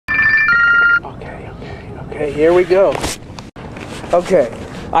Okay, here we go. Okay,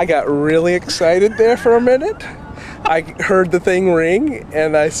 I got really excited there for a minute. I heard the thing ring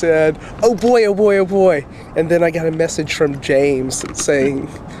and I said, oh boy, oh boy, oh boy. And then I got a message from James saying,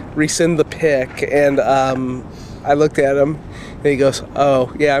 resend the pic. And I looked at him and he goes,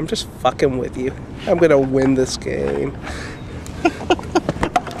 oh yeah, I'm just fucking with you. I'm gonna win this game.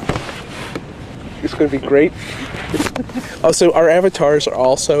 It's gonna be great. Also, our avatars are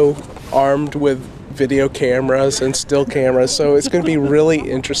also armed with video cameras and still cameras, so it's going to be really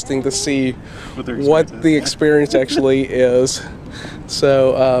interesting to see what the experience actually is.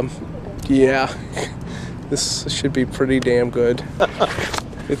 So, yeah, this should be pretty damn good.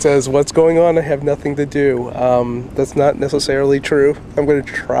 It says, what's going on? I have nothing to do. That's not necessarily true. I'm going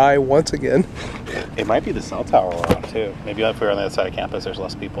to try once again. It might be the cell tower we're on, too. Maybe if we're on the other side of campus, there's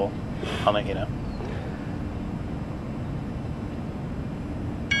less people. I'll let you know.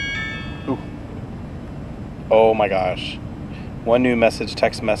 Ooh. Oh my gosh. One new message,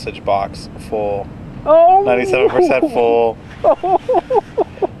 text message box full. Oh! 97% full.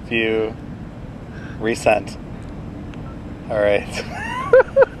 View. Resent. Alright.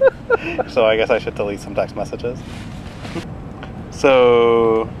 So I guess I should delete some text messages.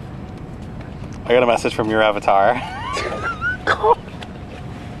 So I got a message from your avatar.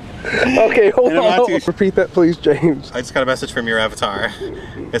 Okay, hold on. Repeat that please, James. I just got a message from your avatar.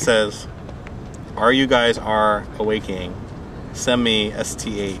 It says, are you guys are awaking? Send me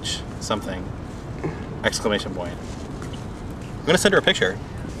STH something. Exclamation point. I'm gonna send her a picture.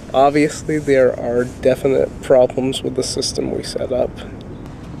 Obviously there are definite problems with the system we set up.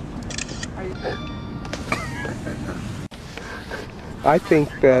 I think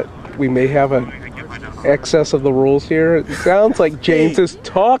that we may have an excess of the rules here. It sounds like James is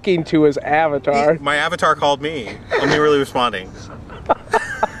talking to his avatar. My avatar called me. I'm really responding.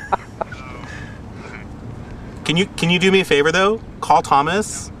 Can you do me a favor though? Call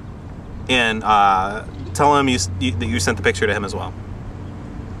Thomas and tell him that you sent the picture to him as well.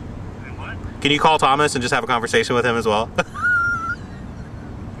 Can you call Thomas and just have a conversation with him as well?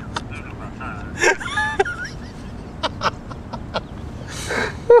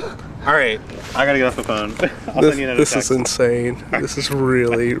 Alright, I gotta get off the phone. This is insane. This is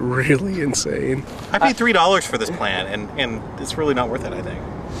really, really insane. I paid $3 for this plan, and it's really not worth it, I think.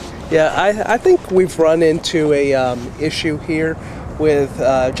 Yeah, I think we've run into a issue here with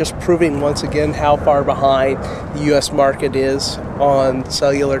just proving once again how far behind the U.S. market is on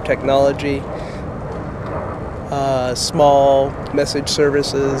cellular technology, small message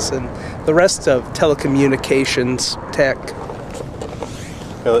services, and the rest of telecommunications tech.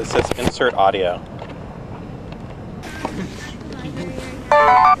 So it says insert audio.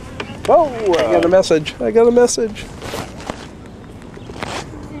 Whoa, I got a message. I got a message.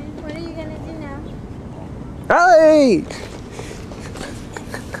 What are you gonna do now? Hi!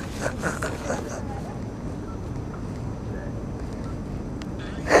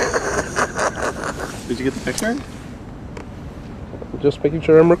 Did you get the picture? Just making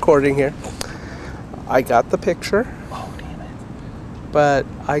sure I'm recording here. I got the picture. Oh, damn it. But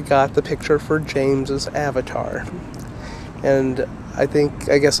I got the picture for James's avatar. And I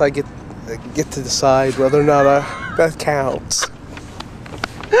guess I get to decide whether or not that counts.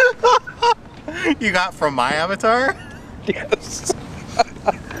 You got from my avatar? Yes.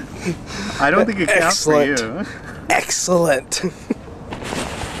 I don't think it counts for you. Excellent.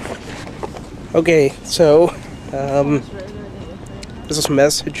 Okay, so there's this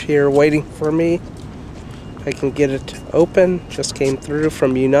message here waiting for me. I can get it open. Just came through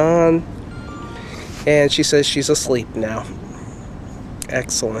from Yunnan. And she says she's asleep now.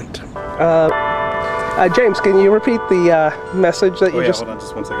 Excellent. James, can you repeat the message that you just... hold on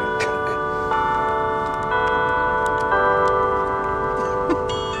just 1 second.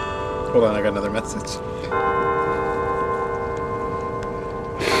 Hold on, I got another message.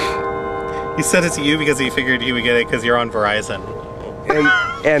 He said it to you because he figured he would get it because you're on Verizon.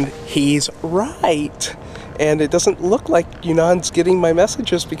 And he's right. And it doesn't look like Yunnan's getting my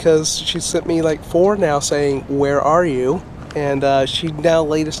messages because she sent me like 4 now saying, where are you? And she now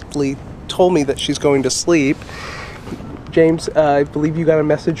latestly told me that she's going to sleep. James, I believe you got a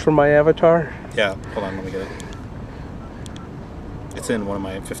message from my avatar? Yeah, hold on, let me get it. It's in one of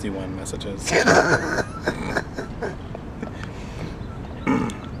my 51 messages. Here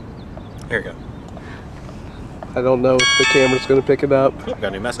we go. I don't know if the camera's going to pick it up. I got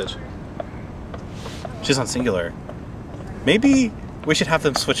a new message. She's on singular. Maybe we should have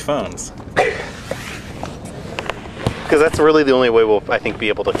them switch phones. Because that's really the only way we'll, I think, be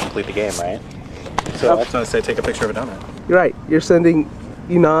able to complete the game, right? So that's why I say take a picture of a donut. You're right. You're sending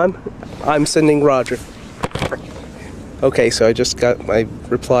Yunnan. I'm sending Roger. Okay, so I just got my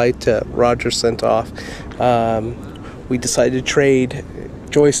reply to Roger sent off. We decided to trade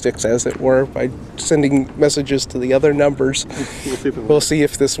joysticks, as it were, by sending messages to the other numbers. We'll see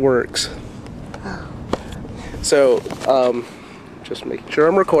if this works. So, just making sure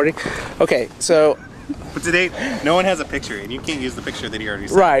I'm recording. Okay, so... But today, no one has a picture, and you can't use the picture that he already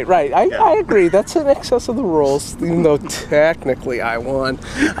sent. Right. I agree. That's in excess of the rules, even though technically I won.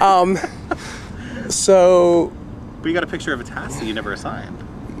 So... But you got a picture of a task that you never assigned.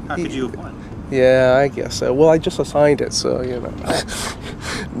 How could you have won? Yeah, I guess so. Well, I just assigned it, so, you know.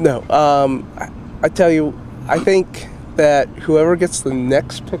 No, I tell you, I think that whoever gets the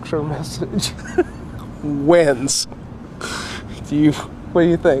next picture message wins. What do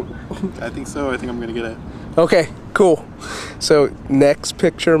you think? I think so. I think I'm going to get it. Okay, cool. So, next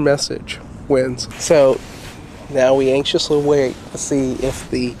picture message wins. So, now we anxiously wait to see if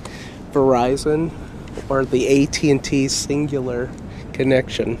the Verizon or the AT&T Singular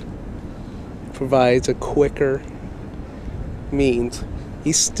connection provides a quicker means.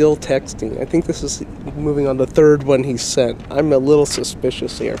 He's still texting. I think this is moving on the third one he sent. I'm a little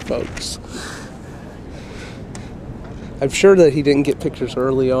suspicious here, folks. I'm sure that he didn't get pictures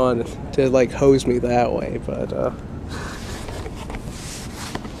early on to like hose me that way, but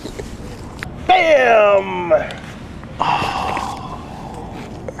BAM! Oh.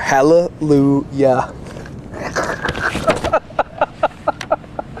 Hallelujah.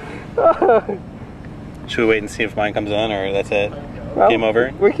 Should we wait and see if mine comes in, or that's it? Well, Game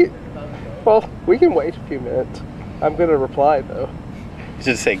over? We can wait a few minutes. I'm gonna reply though. You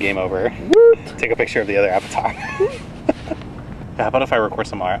should say game over. What? Take a picture of the other avatar. How about if I record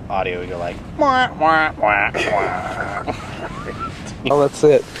some audio, we go like, wah, wah, wah, wah. Well, that's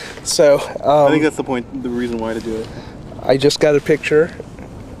it. So, I think that's the reason why to do it. I just got a picture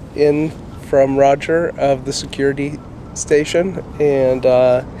in from Roger of the security station, and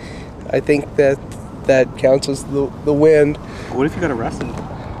I think that counts as the win. What if you got arrested?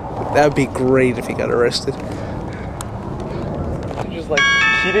 That would be great if he got arrested. Just like,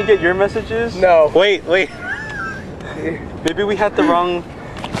 she didn't get your messages? No. Wait. Maybe we had the wrong...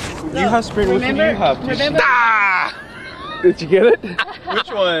 You have Sprint, which one do you have? Did you get it?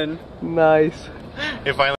 Which one? Nice. It finally